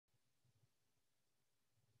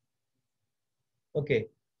Okay,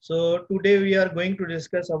 so today we are going to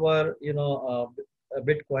discuss our,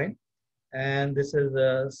 Bitcoin, and this is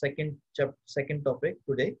the second topic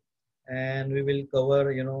today, and we will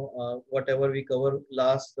cover, whatever we covered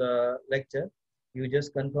last lecture. You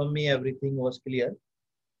just confirm me everything was clear.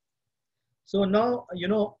 So now,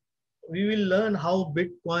 we will learn how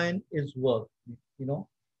Bitcoin is work. You know,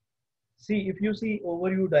 See, if you see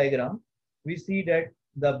overview diagram, we see that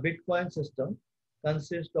the Bitcoin system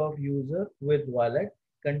consists of user with wallet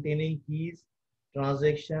containing keys,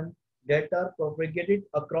 transaction that are propagated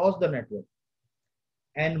across the network.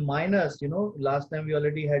 And miners, last time we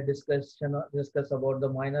already had discuss about the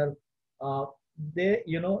miner. Uh,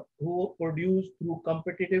 who produce through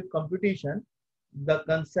competitive competition the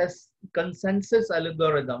consensus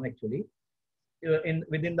algorithm actually in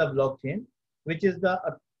within the blockchain, which is the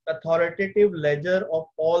authoritative ledger of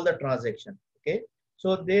all the transaction. Okay,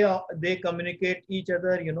 so they communicate each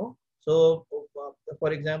other. So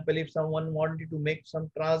for example, if someone wanted to make some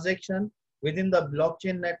transaction within the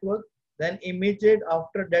blockchain network, then immediate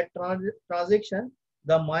after that transaction,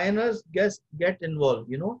 the miners get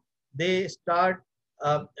involved. They start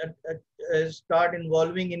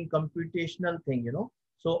involving in computational thing.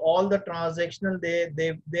 So all the transactional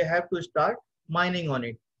they have to start mining on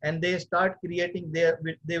it, and they start creating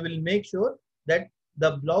they will make sure that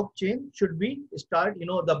the blockchain should be start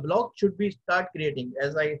the block should be start creating,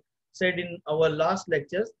 as I said in our last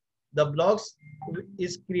lectures. The blocks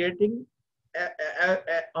is creating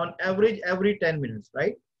on average every 10 minutes,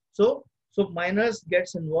 right? So miners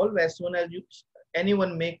gets involved as soon as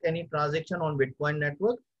anyone make any transaction on Bitcoin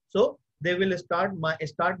network, so they will start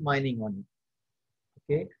mining on it.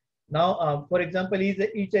 Okay. Now, for example,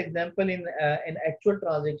 each example in an actual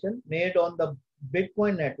transaction made on the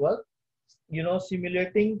Bitcoin network,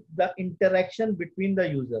 simulating the interaction between the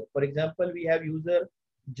user. For example, we have user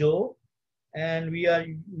Joe, and we have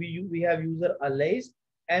user Alice,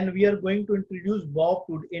 and we are going to introduce Bob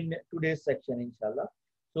in today's section, inshallah.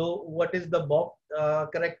 So, what is the Bob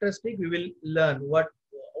characteristic? We will learn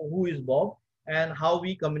who is Bob and how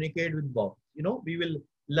we communicate with Bob. We will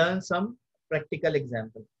learn some practical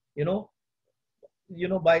example. you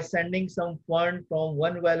know by sending some fund from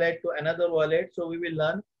one wallet to another wallet, so we will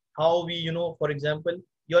learn how we, for example,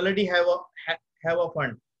 you already have a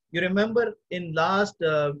fund. You remember in last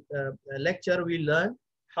lecture we learned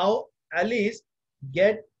how Alice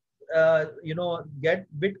get get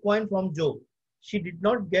Bitcoin from Joe. She did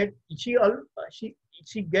not get she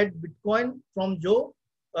get Bitcoin from Joe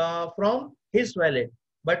from his wallet.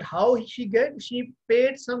 But how she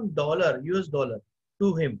paid some US dollar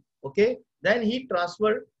to him. Okay, then he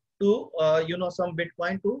transferred to some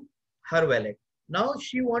Bitcoin to her wallet. Now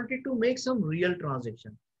she wanted to make some real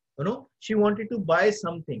transaction. She wanted to buy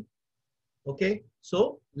something. Okay,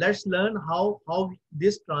 so let's learn how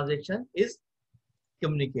this transaction is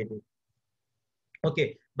communicated.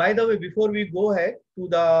 Okay, by the way, before we go ahead to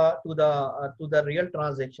the real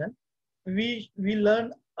transaction, we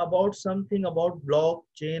learn about something about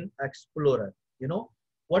blockchain explorer.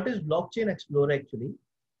 What is blockchain explorer actually?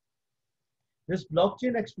 This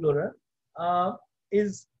blockchain explorer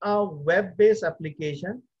is a web-based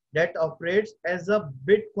application that operates as a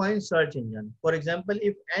Bitcoin search engine. For example,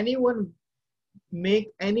 if anyone make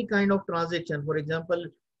any kind of transaction, for example,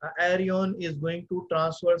 Arion is going to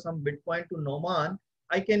transfer some Bitcoin to Noman,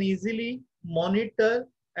 I can easily monitor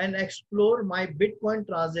and explore my Bitcoin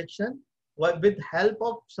transaction with help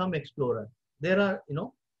of some explorer. There are,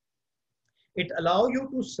 it allow you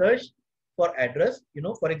to search for address.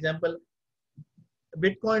 For example,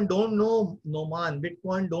 Bitcoin don't know Noman,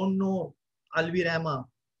 Bitcoin don't know Alvi Rama,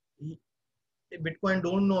 Bitcoin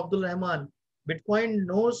don't know Abdul Rahman. Bitcoin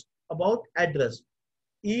knows about address.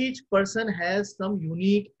 Each person has some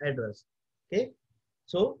unique address. Okay,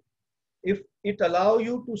 so if it allow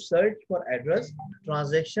you to search for address,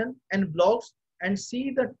 transaction, and blocks, and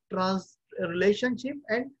see the relationship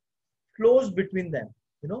and flows between them.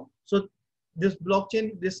 So this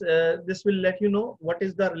blockchain, this will let you know what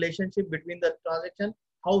is the relationship between the transaction,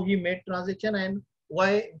 how he made transaction, and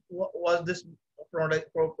why was this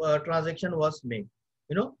transaction was made.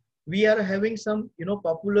 We are having some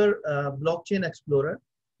popular blockchain explorer,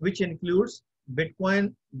 which includes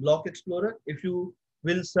Bitcoin block explorer. If you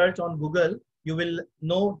will search on Google, you will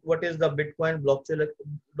know what is the Bitcoin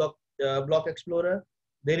block explorer.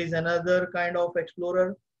 There is another kind of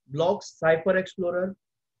explorer, block cipher explorer,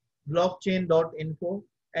 blockchain.info,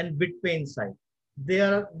 and Bitpain site.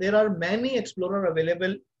 There are many explorer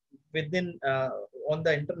available within on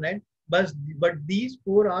the internet, but these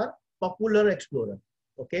four are popular explorer.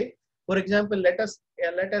 Okay, for example, let us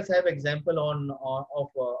have example of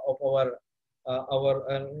our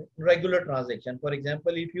our regular transaction. For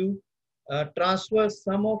example, if you transfer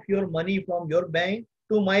some of your money from your bank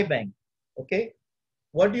to my bank, okay,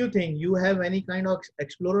 what do you think? You have any kind of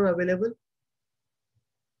explorer available?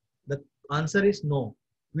 The answer is no.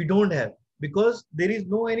 We don't have, because there is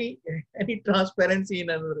no any any transparency in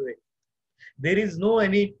another way. There is no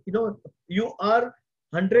any, you are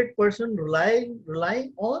 100%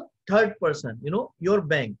 relying on third person, your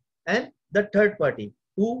bank and the third party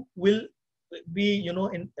who will be,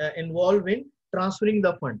 involved in transferring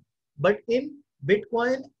the fund. But in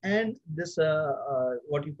Bitcoin and this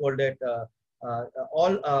what you call that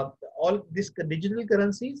all these digital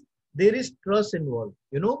currencies, there is trust involved,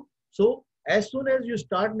 so as soon as you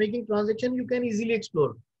start making transaction, you can easily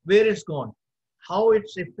explore where it's gone, how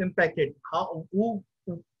it's impacted,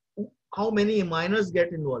 how many miners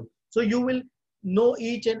get involved. So you will know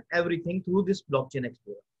each and everything through this blockchain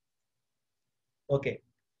explorer. Okay,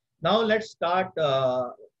 now let's start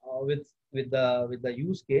with the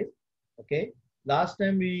use case. Okay, last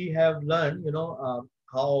time we have learned,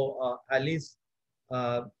 how Alice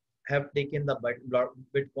uh, have taken the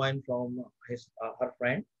Bitcoin from her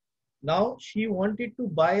friend. Now she wanted to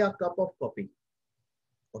buy a cup of coffee.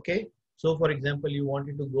 Okay, so for example, you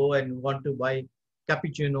wanted to go and want to buy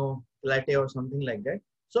cappuccino, latte, or something like that.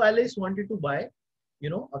 So Alice wanted to buy,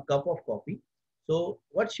 a cup of coffee. So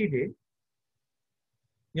what she did,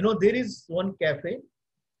 there is one cafe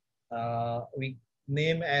we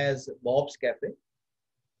name as Bob's Cafe.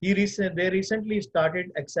 They recently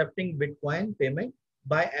started accepting Bitcoin payment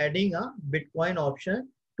by adding a Bitcoin option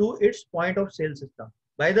to its point of sale system.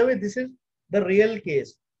 By the way, this is the real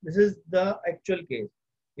case. This is the actual case.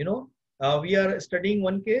 We are studying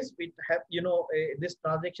one case. We have, this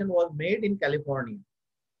transaction was made in California.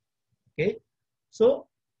 Okay, so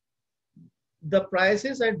the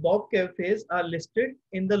prices at Bob cafes are listed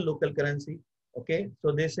in the local currency. Okay,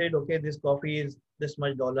 so they said, okay, this coffee is this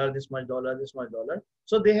much dollar, this much dollar, this much dollar.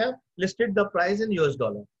 So they have listed the price in US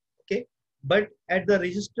dollar. Okay, but at the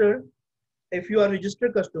register, if you are a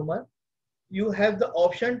registered customer, you have the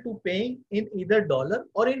option to paying in either dollar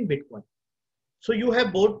or in Bitcoin. So you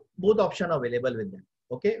have both option available with them.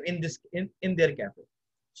 Okay, in their cafe.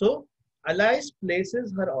 So Alice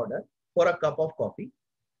places her order for a cup of coffee,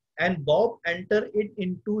 and Bob enter it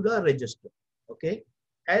into the register. Okay,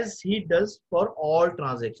 as he does for all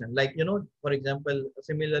transactions. Like, for example,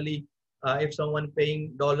 similarly, if someone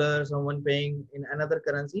paying dollar, someone paying in another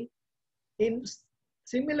currency, in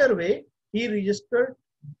similar way, he registered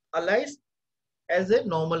Alice as a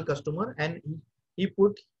normal customer, and he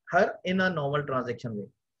put her in a normal transaction way.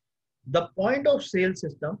 The point of sale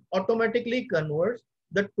system automatically converts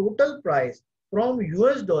the total price from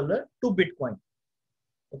US dollar to Bitcoin.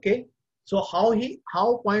 Okay, so how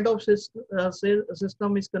point of sale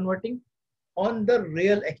system is converting on the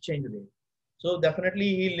real exchange rate. So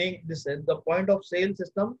definitely he linked this. The point of sale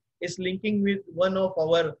system is linking with one of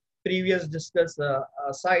our previous discussed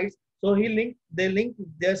sites. So they link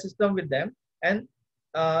their system with them, and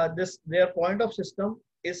their point of system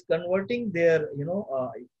is converting their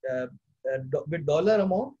with dollar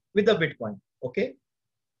amount with the Bitcoin. Okay,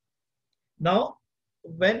 now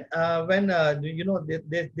when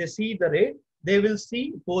they see the rate, they will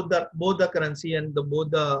see both the currency and both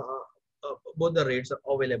the rates are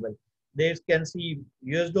available. They can see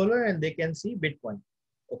US dollar and they can see Bitcoin.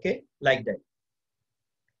 Okay, like that.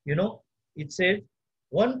 It says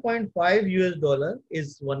 1.5 US dollar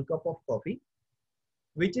is one cup of coffee,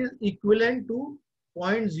 which is equivalent to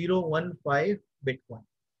 0.015 Bitcoin.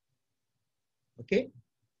 Okay,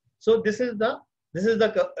 so this is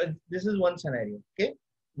one scenario. Okay,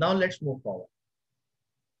 now let's move forward.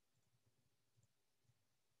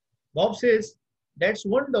 Bob says that's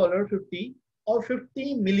 $1.50 or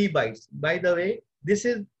 50 millibytes. By the way, this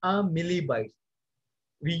is a millibytes.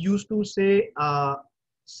 We used to say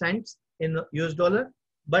cents in US dollar,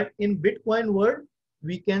 but in Bitcoin world,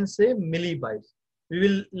 we can say millibytes. We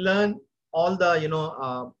will learn all the,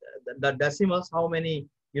 the decimals, how many,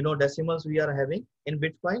 decimals we are having in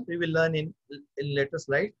Bitcoin. We will learn in later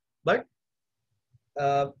slide, but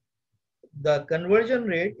the conversion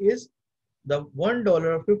rate is the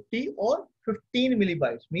 $1.50 or 15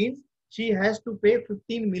 millibytes, means she has to pay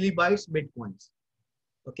 15 millibytes Bitcoins.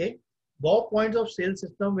 Okay. Bob points of sale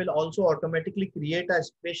system will also automatically create a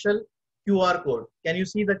special QR code. Can you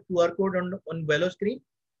see the QR code on below screen?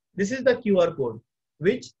 This is the QR code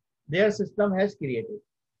which their system has created.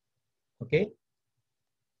 Okay.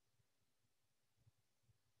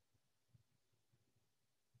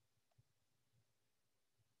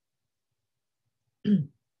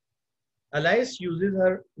 Alice uses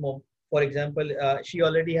her for example, she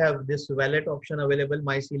already have this wallet option available.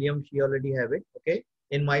 Mycelium, she already have it. Okay.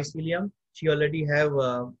 In Mycelium, she already have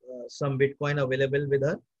some Bitcoin available with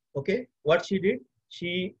her. Okay. What she did,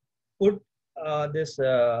 she put this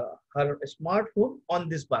her smartphone on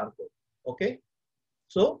this barcode. Okay.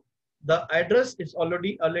 So the address is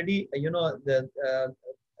already the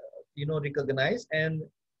recognized, and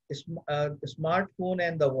the smartphone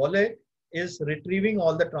and the wallet is retrieving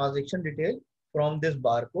all the transaction detail from this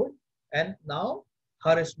barcode, and now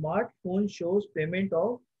her smartphone shows payment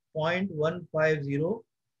of 0.150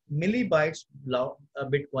 millibytes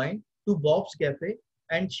Bitcoin to Bob's Cafe,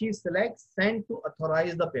 and she selects send to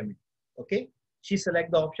authorize the payment. Okay, she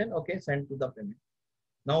select the option. Okay, send to the payment.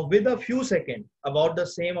 Now, with a few seconds, about the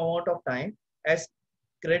same amount of time as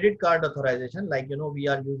credit card authorization, like, we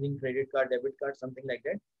are using credit card, debit card, something like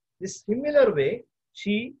that. This similar way,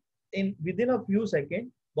 she, within a few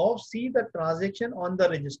seconds, Bob see the transaction on the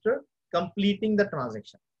register, completing the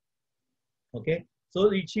transaction. Okay,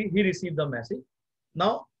 so he received the message.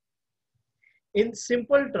 Now, in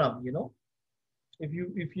simple term, if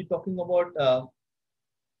you're talking about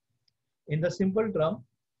in the simple term,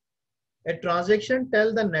 a transaction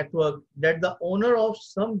tells the network that the owner of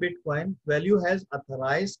some Bitcoin value has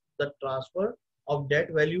authorized the transfer of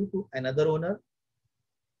that value to another owner.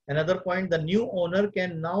 Another point, the new owner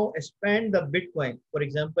can now spend the Bitcoin. For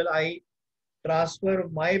example, I transfer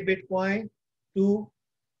my Bitcoin to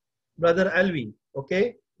brother Alvi.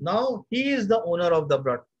 Okay. Now he is the owner of the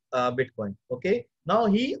Bitcoin. Okay. Now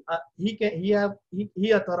he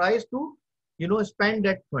authorized to spend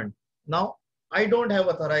that fund. Now I don't have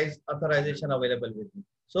authorization available with me.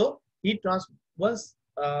 So once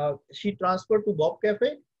she transferred to Bob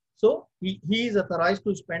Cafe, so he is authorized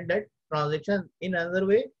to spend that transaction in another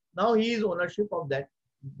way. Now he is ownership of that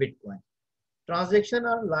Bitcoin. Transaction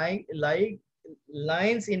are like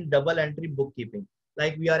lines in double entry bookkeeping.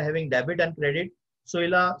 Like we are having debit and credit.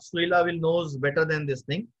 Suila will knows better than this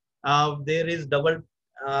thing. There is double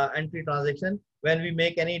entry transaction. When we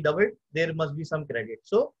make any debit, there must be some credit.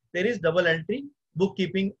 So there is double entry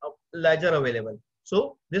bookkeeping ledger available.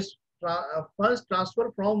 So this funds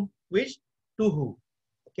transfer from which to who.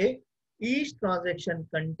 Okay. Each transaction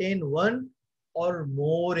contain one or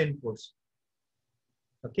more inputs.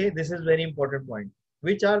 Okay. This is very important point,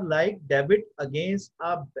 which are like debit against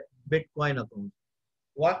a Bitcoin account.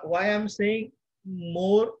 Why I'm saying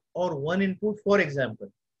more or one input? For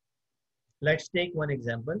example, let's take one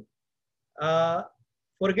example.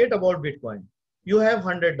 Forget about Bitcoin. You have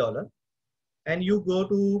 $100 and you go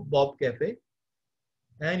to Bob Cafe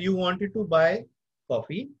and you wanted to buy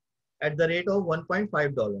coffee at the rate of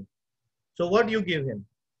 $1.5. So what you give him?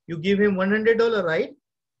 You give him $100, right?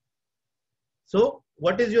 So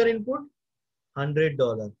what is your input?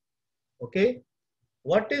 $100. Okay.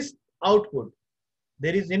 What is output?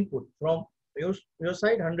 There is input from your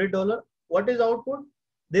side, $100. What is output?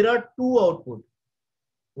 There are two output.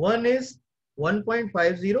 One is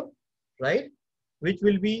 1.50, right? Which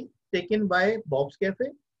will be taken by Bob's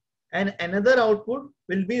Cafe, and another output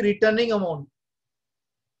will be returning amount,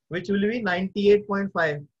 which will be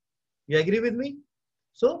 98.5. You agree with me?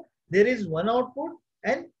 So there is one output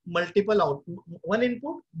and multiple output, one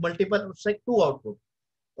input, multiple, like two output.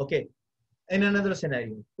 Okay. In another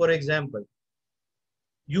scenario, for example,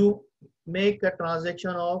 you make a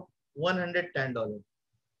transaction of $110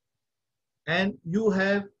 and you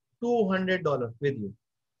have $200 with you.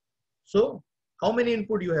 So how many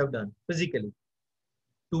input you have done physically?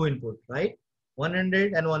 Two input, right?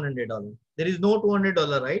 100 and $100. There is no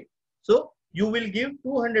 $200, right? So you will give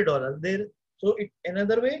 $200 there. So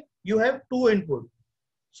another way, you have two input.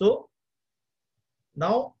 So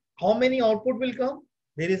now how many output will come?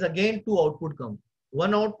 There is again two output come.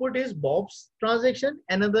 One output is Bob's transaction.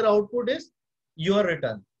 Another output is your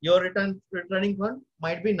return. Your returning fund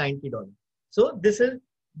might be $90. So this is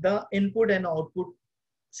the input and output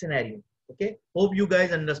scenario. Okay. Hope you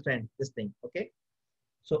guys understand this thing. Okay.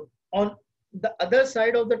 So on the other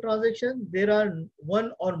side of the transaction, there are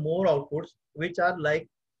one or more outputs, which are like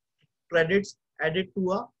credits added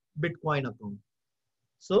to a Bitcoin account.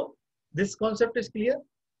 So this concept is clear.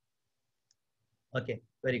 Okay.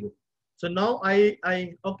 Very good. So now I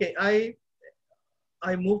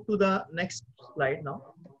move to the next slide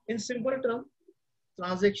now. In simple terms,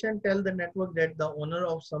 transaction tell the network that the owner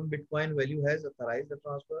of some Bitcoin value has authorized the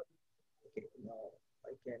transfer. Okay, now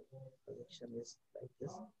I can, transaction is like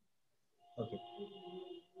this. Okay.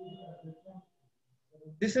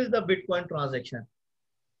 This is the Bitcoin transaction.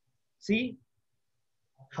 See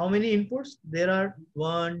how many inputs? There are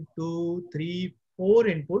 1, 2, 3, 4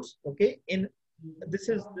 inputs. Okay. In this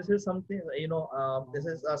is something, you know, this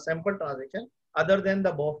is a sample transaction other than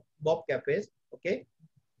the Bob cafes. Okay,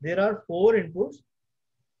 there are 4 inputs,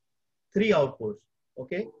 3 outputs.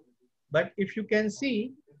 Okay, but if you can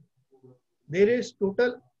see, there is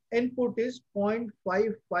total input is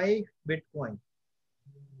 0.55 Bitcoin.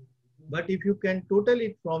 But if you can total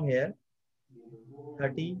it from here,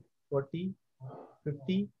 30, 40,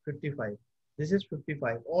 50, 55. This is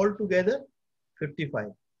 55. Altogether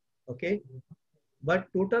 55. Okay.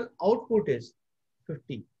 But total output is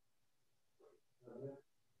 50.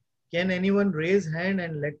 Can anyone raise hand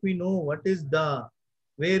and let me know what is the,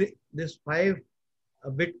 where this 5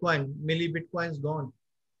 Bitcoin, milli Bitcoins gone?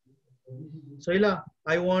 Soila,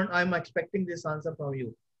 I'm expecting this answer from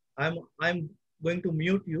you. I'm going to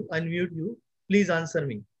unmute you. Please answer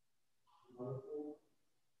me.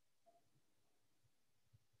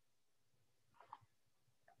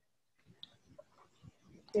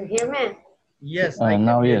 You hear me? Yes, I can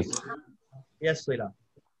now hear yes. you. Yes, Soila.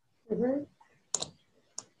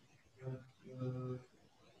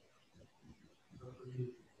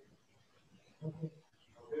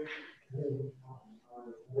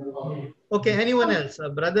 Okay, anyone else?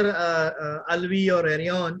 Brother Alvi or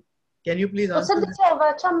Arion, can you please answer this?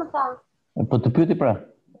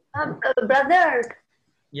 Brother,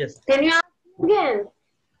 Yes. can you ask me again?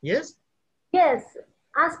 Yes? Yes,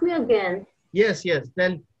 ask me again. Yes, yes.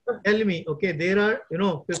 Tell me. Okay, there are, you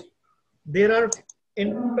know, there are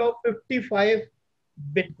input of 55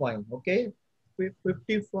 Bitcoin. Okay,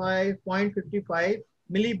 55.55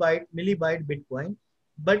 millibyte Bitcoin,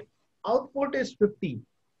 but output is 50.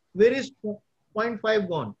 Where is 0.5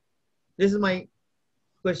 gone? This is my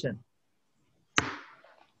question.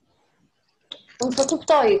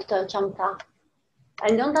 I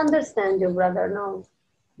don't understand you, brother. No.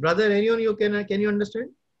 Brother Arion, can you understand?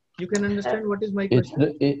 You can understand what is my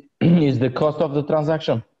question? It's the cost of the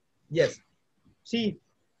transaction. Yes. See,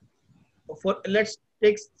 let's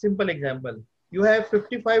take simple example. You have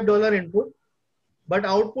 $55 input, but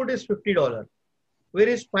output is $50. Where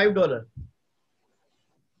is $5?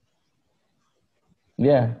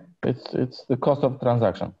 Yeah, it's the cost of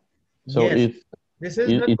transaction. So yes, this is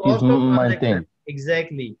the cost of transaction.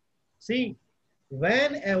 Exactly. See,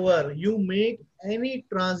 whenever you make any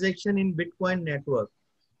transaction in Bitcoin network,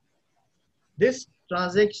 this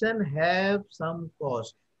transaction have some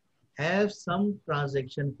cost, have some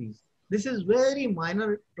transaction fees. This is very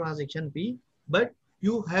minor transaction fee, but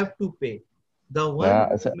you have to pay. The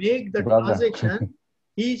one who make the transaction,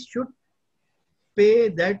 he should pay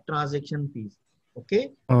that transaction fees.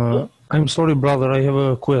 Okay. I'm sorry, brother. I have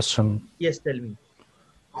a question. Yes, tell me.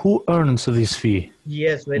 Who earns this fee?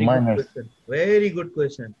 Yes, very good question. Very good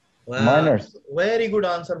question. Wow. Miners. Very good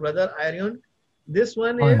answer, brother Arion. This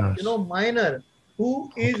one is, you know, miner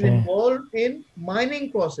who is involved in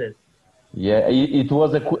mining process. Yeah, it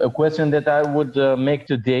was a question that I would make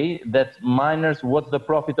today, that miners, what's the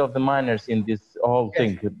profit of the miners in this whole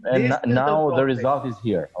thing? And now the result is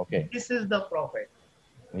here. Okay. This is the profit.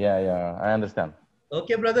 Yeah, I understand.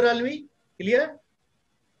 Okay, brother Alvi, clear?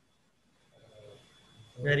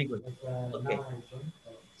 Very good. Okay.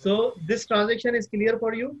 So this transaction is clear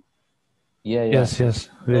for you? Yeah. Yes,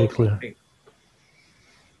 very clear. Great.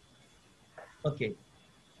 Okay.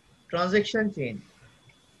 Transaction chain.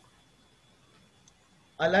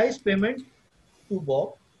 Allies payment to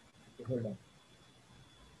Bob. Okay, hold on.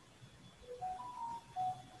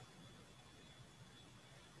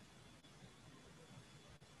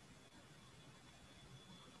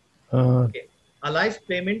 Okay. Allies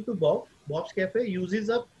payment to Bob's Cafe uses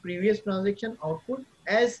a previous transaction output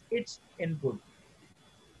as its input.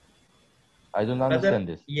 I don't understand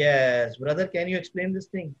this. Yes, brother, can you explain this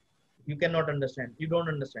thing? You cannot understand. You don't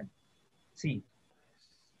understand. See,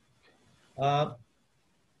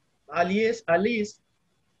 Alice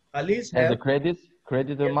have the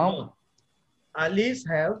credit amount. No. Alice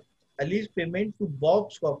payment to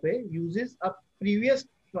Bob's Cafe uses a previous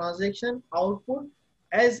transaction output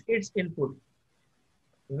as its input.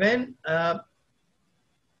 When her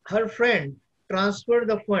friend transferred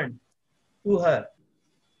the fund to her,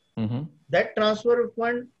 that transfer of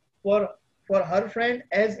fund for her friend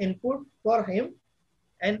as input for him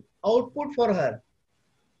and output for her.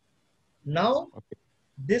 Now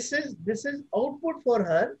this is output for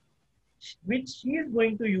her, which she is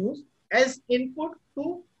going to use as input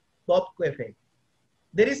to Bob Cafe.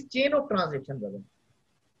 There is chain of transaction, brother.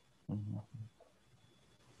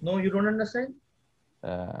 No, you don't understand?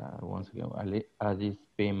 Once again, Alice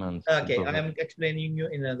payments. Okay, I am explaining you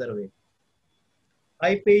in another way.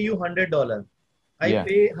 I pay you $100. I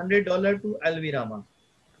pay $100 to Alvirama.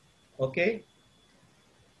 Okay.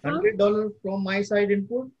 $100 from my side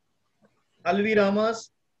input,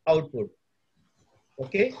 Alvirama's output.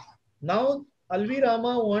 Okay. Now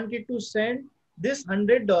Alvirama wanted to send this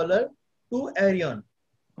 $100 to Arion.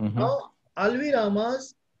 Now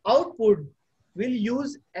Alvirama's output will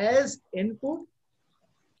use as input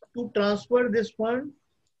to transfer this fund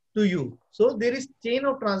to you. So there is chain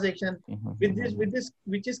of transaction with this,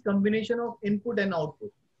 which is combination of input and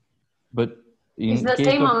output. But in It's the case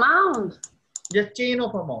same of, amount. The chain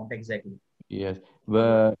of amount, exactly. yes,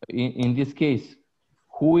 but in this case,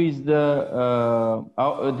 who is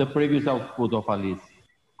the previous output of Alice?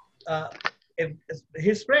 If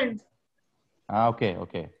his friend. Okay.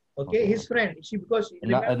 Okay, his friend. Because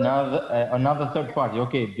remember, another third party.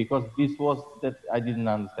 Okay, because this was that I didn't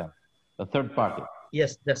understand. The third party.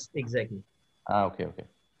 yes, that's exactly. Okay.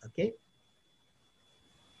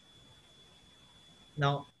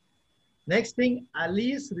 Now, next thing,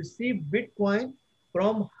 Alice received Bitcoin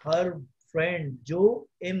from her friend Joe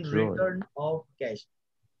in return of cash.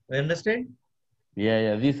 You understand?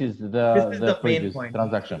 Yeah. This is This is the the main previous point.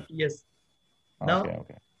 transaction. Yes. Now,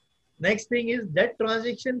 Okay. next thing is that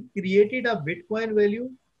transaction created a Bitcoin value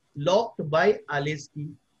locked by Alice key.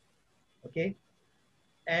 Okay.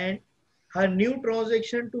 And her new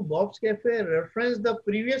transaction to Bob's Cafe references the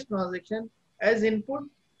previous transaction as input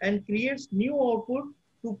and creates new output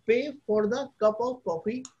to pay for the cup of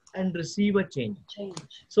coffee and receive a change.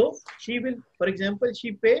 So she will, for example,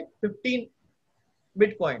 she pay 15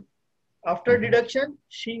 Bitcoin. After deduction,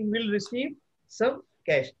 she will receive some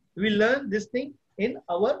cash. We learn this thing in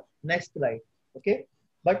our next slide. Okay.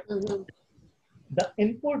 But the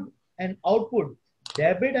input and output,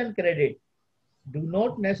 debit and credit, do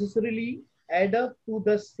not necessarily add up to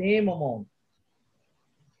the same amount.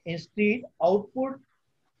 Instead, output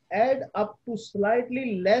add up to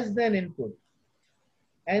slightly less than input.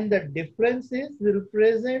 And the differences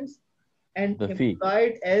represents and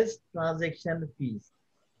implied as transaction fees.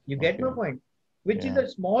 You get my point? Which is a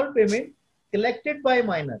small payment collected by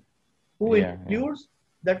miner who includes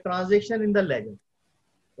the transaction in the ledger.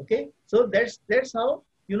 Okay, so that's how,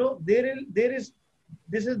 you know, this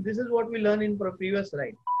is what we learned in previous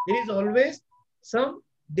slide. There is always some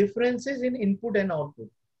differences in input and output.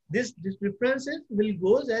 This differences will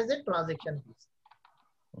goes as a transaction fees.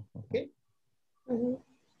 Okay.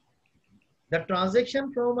 The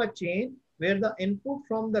transaction from a chain where the input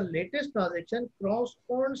from the latest transaction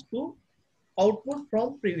corresponds to output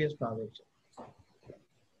from previous transaction.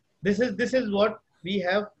 This is what we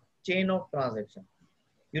have chain of transaction.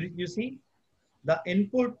 You see, the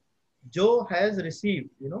input Joe has received,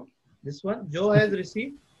 you know, this one Joe has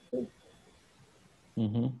received.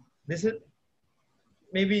 This is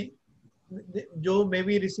maybe Joe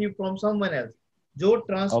maybe received from someone else. Joe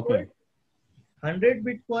transferred 100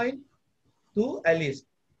 Bitcoin to Alice.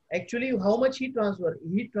 Actually, how much he transferred?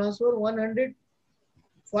 He transferred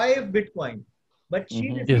 105 Bitcoin, but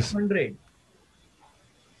she received 100.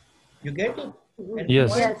 You get it? And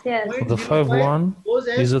yes. The 5-1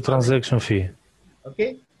 is a transaction fee.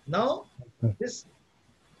 Okay. Now, this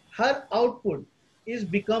her output is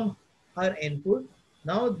become her input.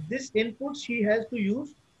 Now, this input she has to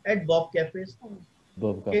use at Bob Cafe's.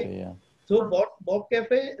 Cafe, yeah. So Bob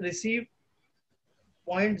Cafe received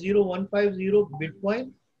 0.0150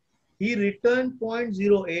 Bitcoin. He returned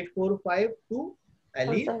 0.0845 to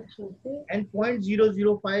Alice and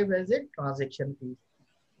 0.005 as a transaction fee.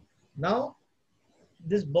 Now,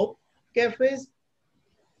 this Bob Cafe's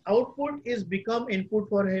output is become input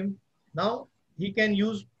for him. Now he can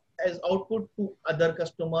use as output to other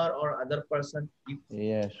customer or other person.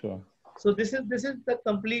 Yeah, sure. So this is the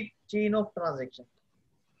complete chain of transaction.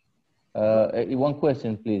 One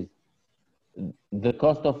question, please. The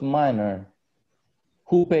cost of miner,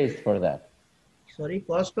 who pays for that? Sorry,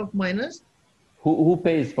 cost of miners. Who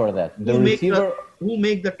pays for that? The receiver. Who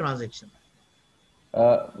make the transaction?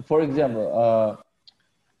 For example,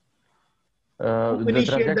 who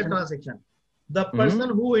initiate the transaction? The person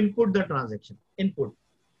who input the transaction. Input.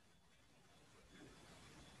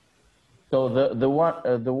 So the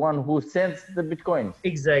one who sends the Bitcoins.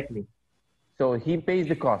 Exactly. So he pays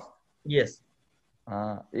the cost. Yes.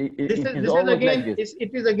 It is always again, like this.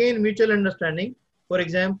 It is again mutual understanding. For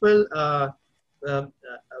example,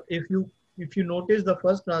 if you notice the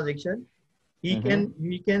first transaction, he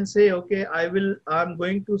can say, okay, I'm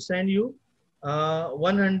going to send you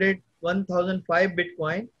 1005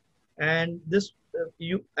 Bitcoin, and this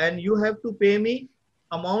you have to pay me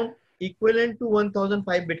amount equivalent to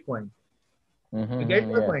 1005 Bitcoin. You get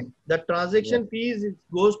my point? The transaction fees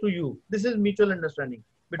goes to you. This is mutual understanding.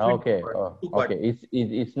 between Okay, two parties. okay.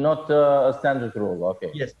 It's not a standard rule.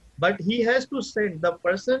 Okay. Yes, but he has to send the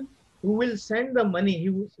person who will send the money.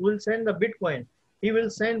 Who will send the Bitcoin. He will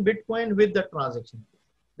send Bitcoin with the transaction.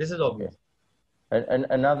 This is obvious. Okay. And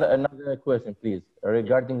another question, please,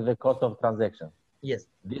 regarding the cost of transaction. Yes.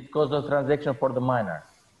 This cost of transaction for the miner.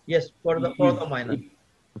 Yes, for the miner.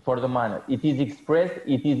 For the miner, it is expressed.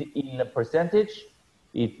 It is in a percentage.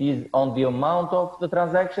 It is on the amount of the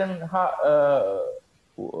transaction. How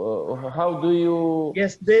do you?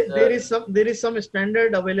 Yes, there is some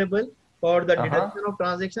standard available for the deduction of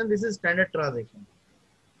transaction. This is standard transaction.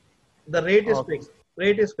 The rate is fixed.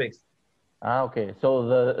 Rate is fixed. Okay. So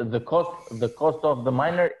the cost of the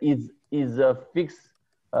miner is fixed.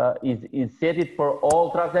 Is set it for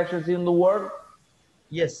all transactions in the world?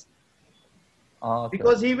 Yes. Okay.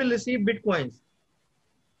 Because he will receive Bitcoins.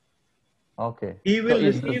 Okay. He will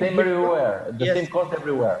receive the same everywhere. The same cost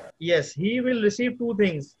everywhere. Yes, he will receive two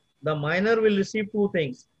things. The miner will receive two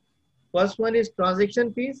things. First one is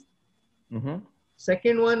transaction fees.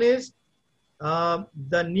 Second one is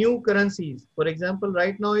the new currencies. For example,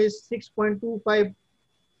 right now is 6.25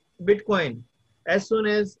 Bitcoin. As soon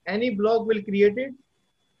as any block will create it,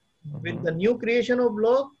 with the new creation of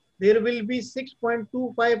block, there will be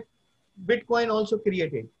 6.25 Bitcoin also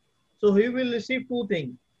created. So he will receive two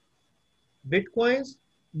things. Bitcoins,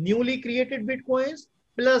 newly created Bitcoins,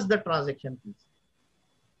 plus the transaction fees.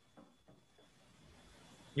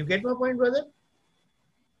 You get my point, brother?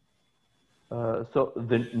 So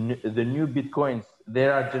the new Bitcoins, they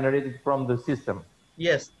are generated from the system.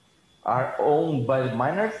 Yes. Are owned by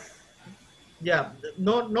miners? Yeah,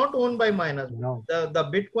 not owned by miners. No.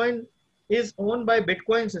 The Bitcoin is owned by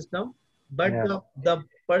Bitcoin system, but the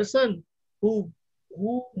person who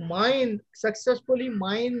successfully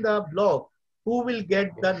mine the block, who will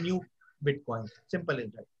get the new Bitcoin? Simple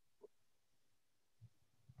as that.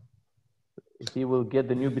 He will get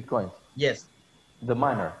the new Bitcoins. Yes. The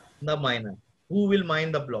miner. The miner. Who will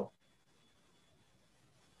mine the block?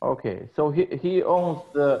 Okay, so he owns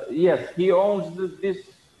this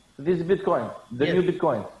Bitcoin, the new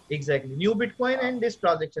Bitcoin. Exactly, new Bitcoin and this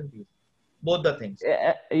transaction fees, both the things.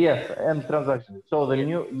 Yes, and transaction. So the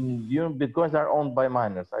new Bitcoins are owned by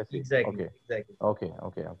miners. I see. Exactly. Okay.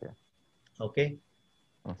 Exactly. Okay.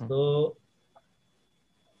 So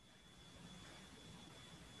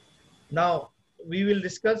now we will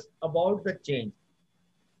discuss about the change.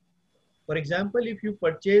 For example, if you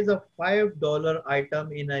purchase a $5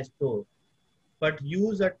 item in a store, but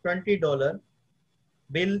use a $20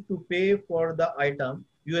 bill to pay for the item,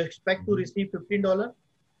 you expect to receive $15,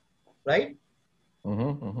 right?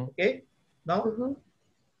 Okay. Now,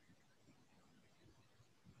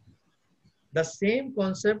 the same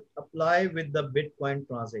concept apply with the Bitcoin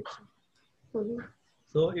transaction.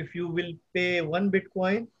 So if you will pay 1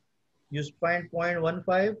 Bitcoin, you spend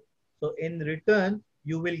 0.15. So in return,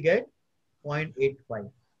 you will get 0.85.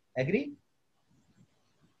 Agree?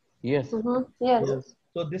 Yes. Yes.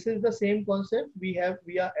 So this is the same concept we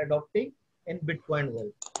are adopting in Bitcoin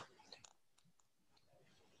world.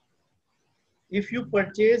 If you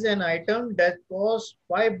purchase an item that costs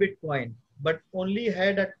 5 Bitcoin, but only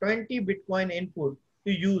had a 20 Bitcoin input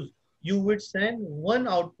to use, you would send one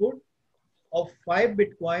output of 5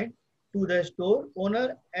 Bitcoin to the store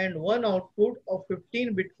owner and one output of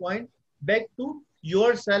 15 Bitcoin back to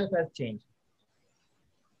yourself as change.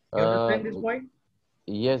 You understand this point?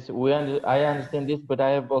 Yes, I understand this, but I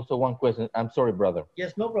have also one question. I'm sorry, brother.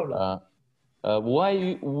 Yes, no problem.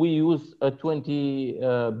 Why we use a 20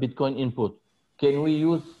 Bitcoin input? Can we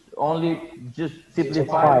use only just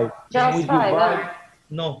simplify? Can we divide?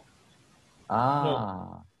 No.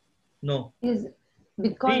 No.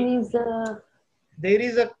 Bitcoin is there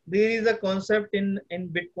is a concept in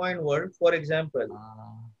Bitcoin world. For example,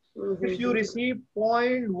 if you receive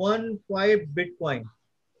 0.15 Bitcoin,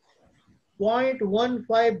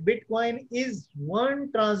 0.15 Bitcoin is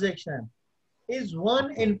one transaction, is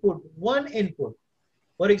one input.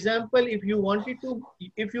 For example, if you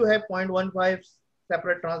have 0.15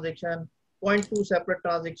 separate transaction, 0.2 separate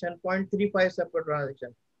transaction, 0.35 separate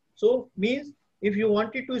transaction. So means if you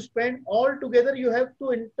wanted to spend all together, you have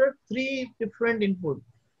to enter 3 different inputs.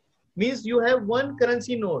 Means you have one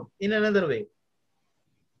currency node in another way.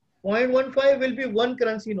 0.15 will be one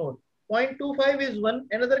currency node. 0.25 is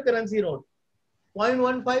another currency node.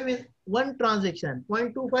 0.15 is one transaction.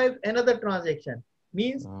 0.25 another transaction.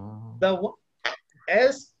 Means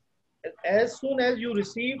as soon as you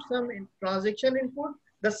receive some transaction input,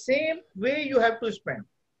 the same way you have to spend.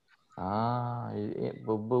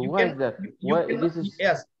 But why is that?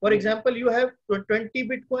 Yes. For example, you have 20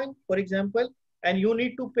 Bitcoin, for example, and you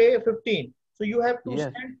need to pay 15. So you have to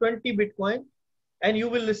Yes. send 20 Bitcoin and you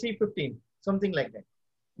will receive 15, something like that.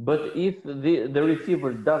 But if the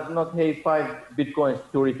receiver does not have 5 Bitcoins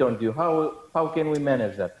to return to you, how can we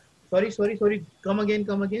manage that? Sorry. Come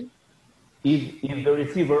again. If the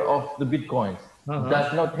receiver of the Bitcoins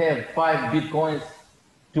does not have 5 Bitcoins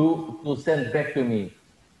to send back to me,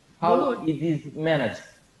 how No. it is managed?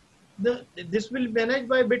 This will be managed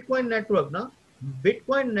by Bitcoin network. No?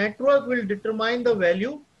 Bitcoin network will determine the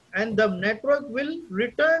value and the network will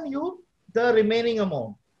return you the remaining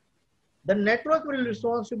amount. The network will be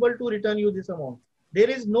responsible to return you this amount. There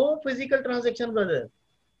is no physical transaction, brother.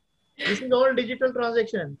 This is all digital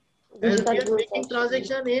transaction. As we are making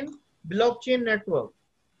transaction in blockchain network.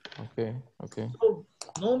 Okay. So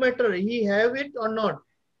no matter he have it or not,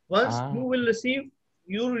 once you will receive,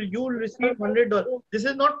 you will receive $100. This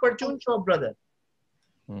is not Fortune shop, brother.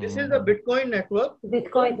 This is the Bitcoin network.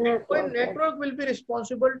 Bitcoin network will be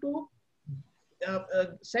responsible to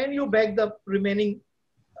send you back the remaining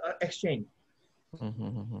exchange.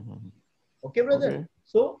 Okay, brother. Okay.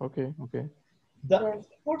 So Okay. the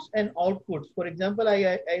inputs and outputs, for example,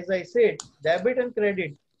 as I said, debit and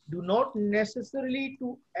credit do not necessarily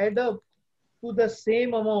to add up to the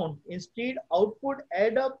same amount. Instead, output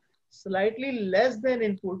add up slightly less than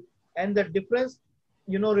input, and the difference,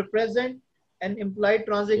 represent an implied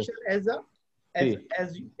transaction as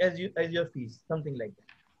your fees, something like that.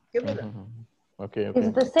 Okay, brother. Okay.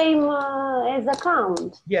 It's the same as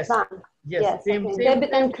account. Yes. Bank. Yes. Same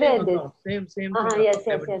Debit and credit. Same. Yes. I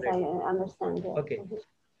understand. Yes. Okay.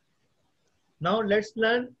 Now let's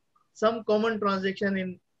learn some common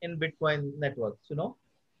transaction in Bitcoin networks.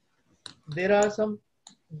 There are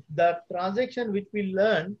the transaction which we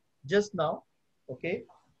learned just now. Okay.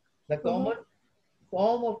 The common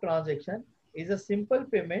form of transaction is a simple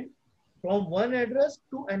payment from one address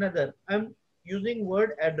to another. I'm using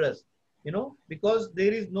word address, because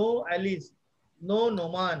there is no Alice, no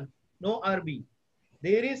Noman, no RB.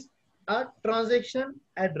 There is a transaction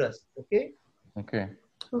address. Okay.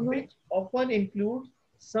 Which often includes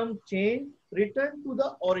some change returned to the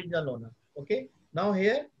original owner. Okay. Now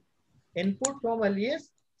here, input from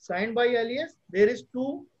alias, signed by alias, there is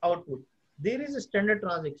two output. There is a standard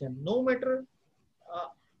transaction. No matter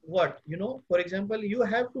what, for example, you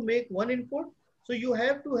have to make one input, so you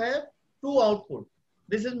have to have two output.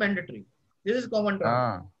 This is mandatory. This is common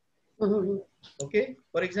transaction. Okay.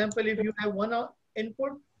 For example, if you have one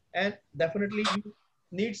input, and definitely you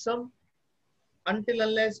need some,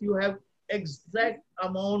 unless you have exact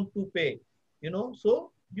amount to pay,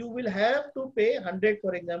 so you will have to pay 100,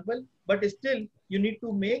 for example, but still you need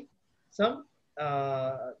to make some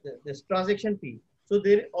this transaction fee. So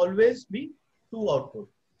there always be two output.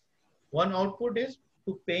 One output is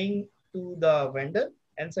to paying to the vendor,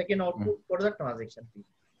 and second output for the transaction fee.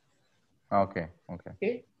 Okay.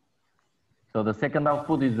 Okay. So the second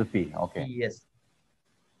output is the fee. Okay. Yes.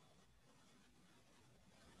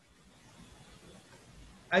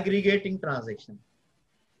 Aggregating transaction.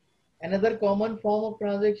 Another common form of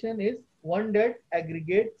transaction is one that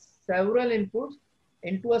aggregates several inputs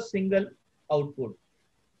into a single output.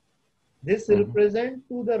 This represents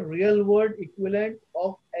to the real world equivalent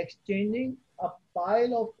of exchanging a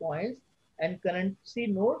pile of coins and currency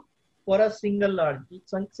note for a single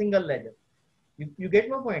ledger. You get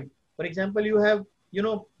my point? For example, you have,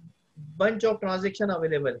 bunch of transaction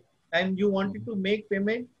available and you wanted to make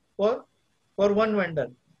payment for one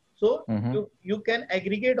vendor. So you can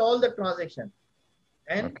aggregate all the transaction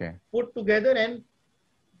and put together and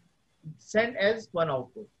send as one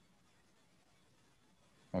output.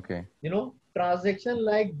 Okay. Transaction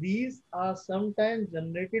like these are sometimes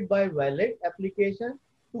generated by wallet application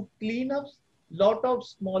to clean up lot of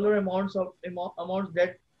smaller amounts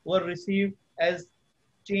that were received as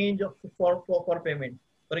change for payment.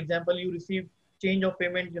 For example, you receive change of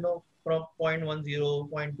payment, from 0.10,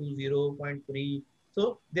 0.20, 0.3.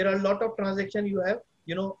 So there are a lot of transactions you have,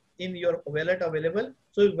 in your wallet available.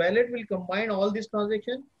 So wallet will combine all these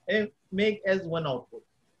transactions and make as one output.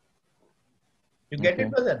 You get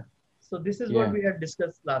it, brother? So this is what we had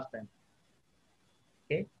discussed last time.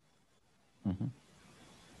 Okay.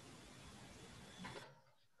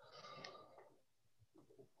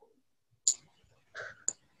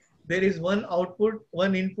 There is one output,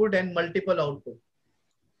 one input and multiple output.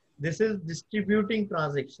 This is distributing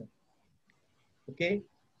transaction. Okay.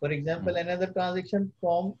 For example, another transaction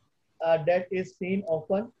form that is seen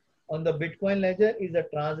often on the Bitcoin ledger is a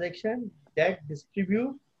transaction that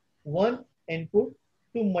distributes one input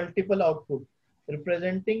to multiple output,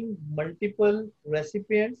 representing multiple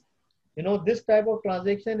recipients. This type of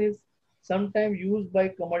transaction is sometimes used by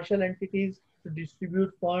commercial entities to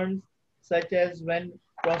distribute funds such as when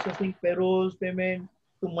processing payrolls payment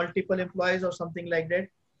to multiple employees or something like that.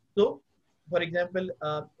 So, for example,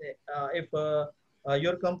 if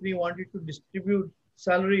your company wanted to distribute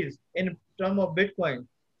salaries in term of Bitcoin,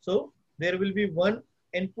 so there will be one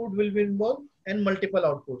input will be involved and multiple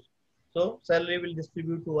outputs. So salary will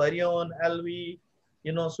distribute to Arion, LV,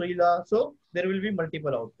 Soila. So there will be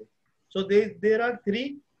multiple outputs. So there are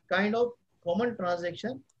three kind of common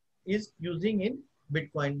transaction is using in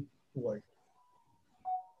Bitcoin world.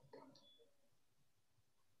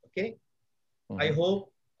 Okay. I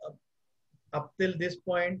hope up till this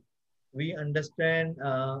point, we understand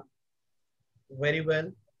very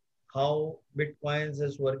well how Bitcoins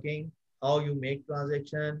is working, how you make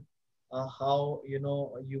transaction, how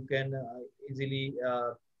you can easily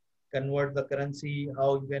convert the currency,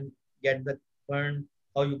 how you can get the fund,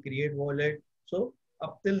 how you create wallet. So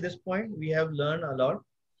up till this point, we have learned a lot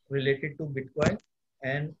related to Bitcoin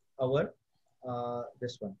and our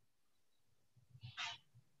this one.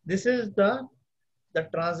 This is the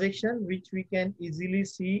transaction which we can easily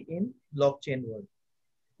see in blockchain world.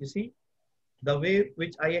 You see, the way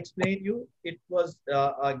which I explained you, it was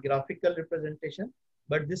a graphical representation,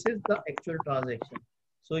 but this is the actual transaction.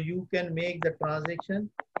 So you can make the transaction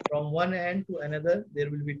from one end to another. There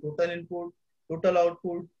will be total input, total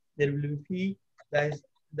output. There will be fee,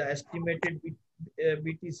 the estimated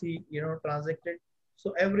BTC, transacted.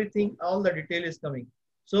 So everything, all the detail is coming.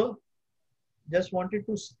 So just wanted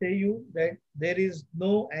to say you that there is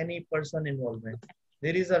no any person involvement.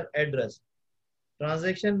 There is an address.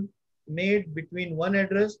 Transaction made between one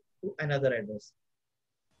address to another address.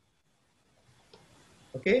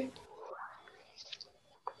 Okay.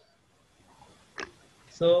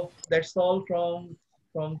 So that's all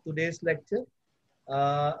from today's lecture.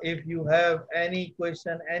 If you have any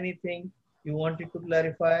question, anything you wanted to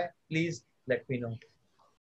clarify, please let me know.